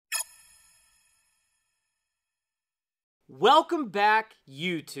Welcome back,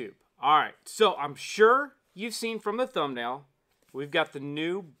 YouTube. Alright, so I'm sure you've seen from the thumbnail, we've got the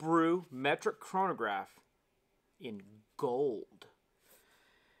new Brew Metric Chronograph in gold.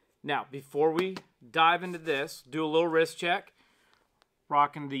 Now, before we dive into this, do a little wrist check.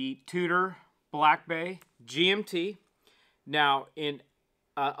 Rocking the Tudor Black Bay GMT. Now, in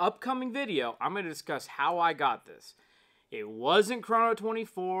an upcoming video, I'm going to discuss how I got this. It wasn't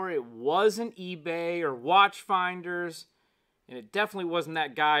Chrono24, it wasn't eBay or Watchfinders, and it definitely wasn't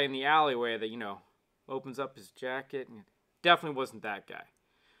that guy in the alleyway that, opens up his jacket. And it definitely wasn't that guy.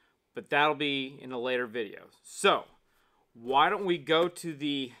 But that'll be in a later video. So, why don't we go to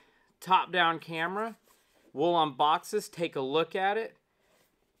the top-down camera, we'll unbox this, take a look at it,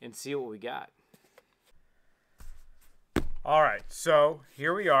 and see what we got. Alright, so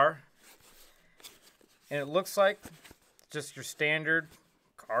here we are. And it looks like just your standard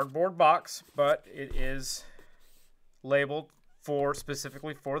cardboard box, but it is labeled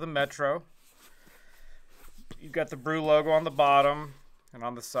specifically for the Metro. You've got the Brew logo on the bottom and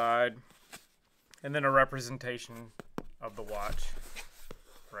on the side, and then a representation of the watch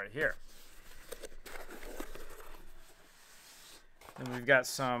right here. And we've got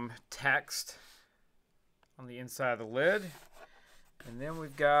some text on the inside of the lid, and then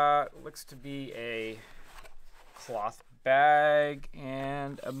we've got looks to be a cloth bag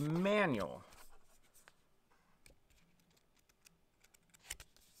and a manual.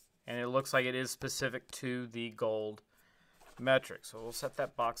 And it looks like it is specific to the Gold Metric. So we'll set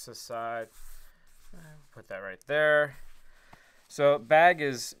that box aside. Put that right there. So bag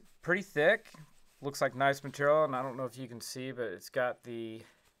is pretty thick. Looks like nice material, and I don't know if you can see, but it's got the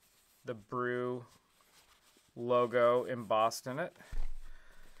Brew logo embossed in it.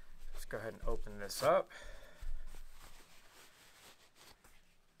 Let's go ahead and open this up.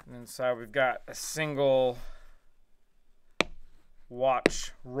 And inside we've got a single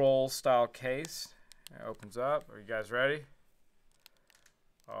watch roll style case. It opens up. Are you guys ready?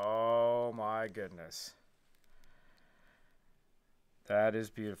 Oh my goodness. That is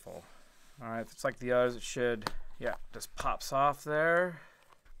beautiful. Alright, it's like the others. It should, just pops off there.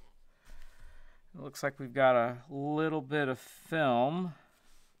 It looks like we've got a little bit of film.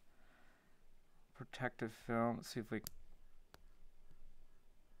 Protective film. Let's see if we...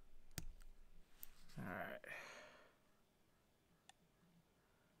 Alright.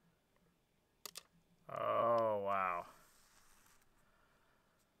 Oh, wow.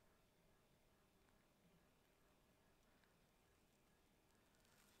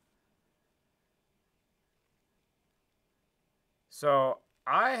 So,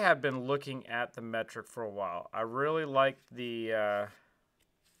 I have been looking at the Metric for a while. I really like the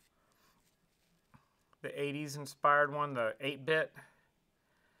 80s inspired one, the 8-bit.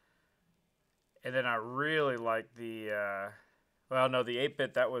 And then I really like the, the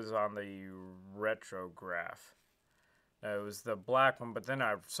 8-bit, that was on the Retrograph. It was the black one, but then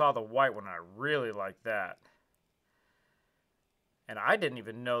I saw the white one, and I really liked that. And I didn't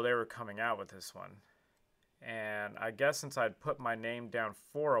even know they were coming out with this one. And I guess since I'd put my name down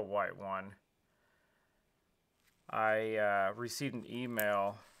for a white one, I received an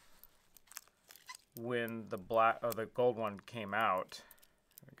email when the gold one came out.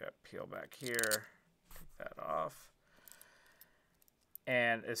 I got peel back here, take that off.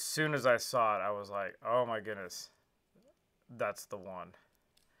 And as soon as I saw it, I was like, oh my goodness, that's the one.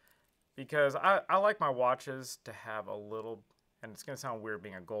 Because I like my watches to have a little, and it's going to sound weird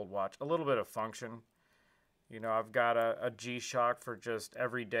being a gold watch, a little bit of function. I've got a G-Shock for just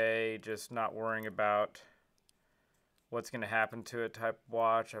every day, just not worrying about what's going to happen to it type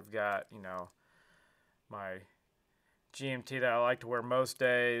watch. I've got, my GMT that I like to wear most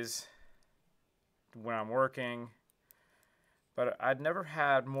days when I'm working. But I'd never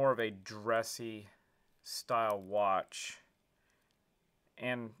had more of a dressy style watch.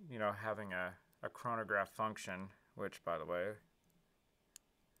 And, having a chronograph function, which, by the way...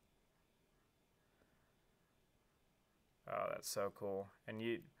 Oh, that's so cool. And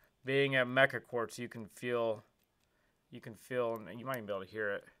being a Mecha Quartz, you can feel, and you might even be able to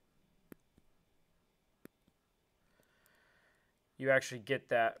hear it. You actually get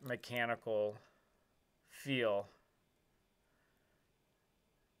that mechanical feel.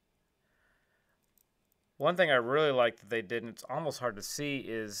 One thing I really like that they did, and it's almost hard to see,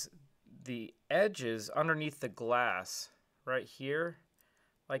 is the edges underneath the glass right here.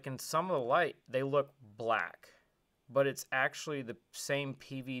 Like in some of the light, they look black. But it's actually the same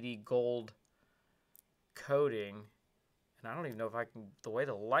PVD gold coating. And I don't even know if the way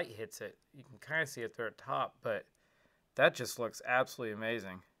the light hits it, you can kind of see it there at top, but that just looks absolutely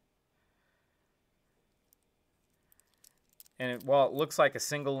amazing. And while it looks like a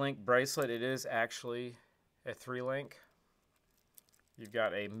single link bracelet, it is actually a 3-link. You've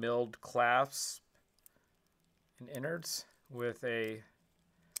got a milled clasp and innards with a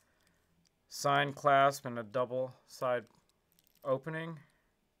sign clasp and a double side opening.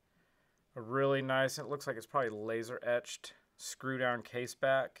 A really nice, it looks like it's probably laser etched screw down case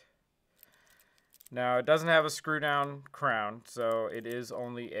back. Now it doesn't have a screw down crown, so it is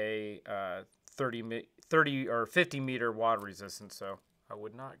only a 30 or 50 meter water resistance, so I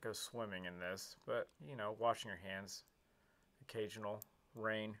would not go swimming in this, but you know, washing your hands, occasional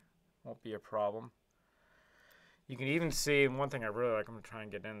rain won't be a problem. You can even see, and one thing I really like, I'm going to try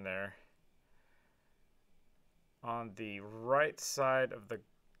and get in there, on the right side of the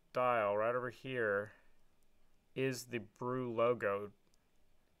dial, right over here, is the Brew logo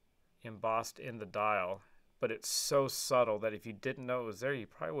embossed in the dial, but it's so subtle that if you didn't know it was there, you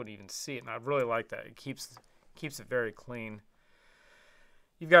probably wouldn't even see it, and I really like that. It keeps it very clean.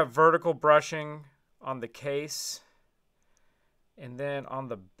 You've got vertical brushing on the case, and then on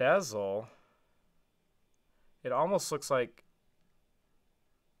the bezel, it almost looks like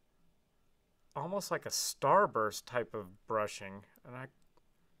a starburst type of brushing, and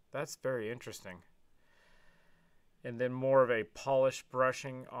that's very interesting. And then more of a polished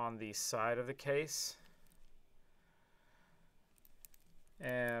brushing on the side of the case.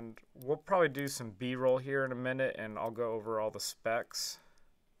 And we'll probably do some B-roll here in a minute, and I'll go over all the specs.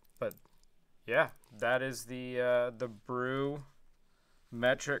 But yeah, that is the Brew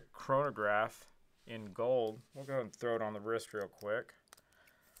Metric Chronograph in gold. We'll go ahead and throw it on the wrist real quick.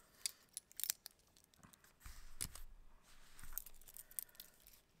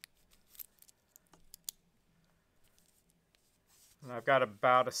 And I've got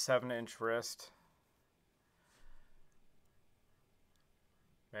about a 7-inch wrist.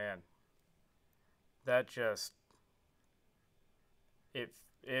 Man, that just,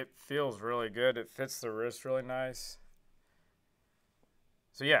 it feels really good. It fits the wrist really nice.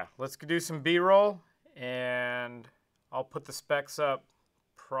 So yeah, let's do some B-roll, and I'll put the specs up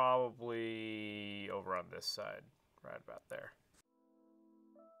probably over on this side, right about there.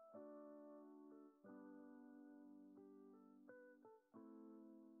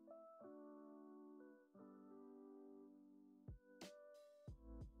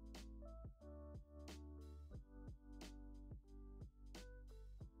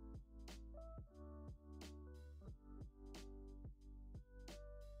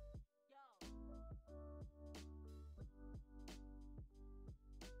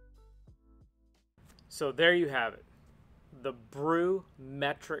 So there you have it, the Brew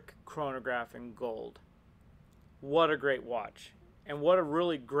Metric Chronograph in gold. What a great watch, and what a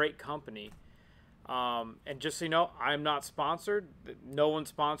really great company. And just so you know, I'm not sponsored. No one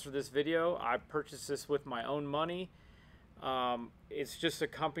sponsored this video. I purchased this with my own money. It's just a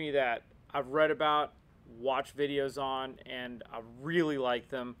company that I've read about, watched videos on, and I really like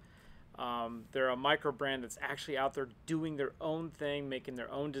them. They're a micro brand that's actually out there doing their own thing, making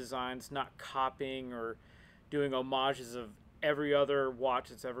their own designs, not copying or doing homages of every other watch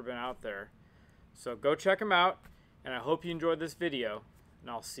that's ever been out there. So go check them out, and I hope you enjoyed this video, and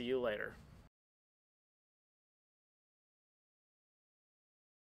I'll see you later.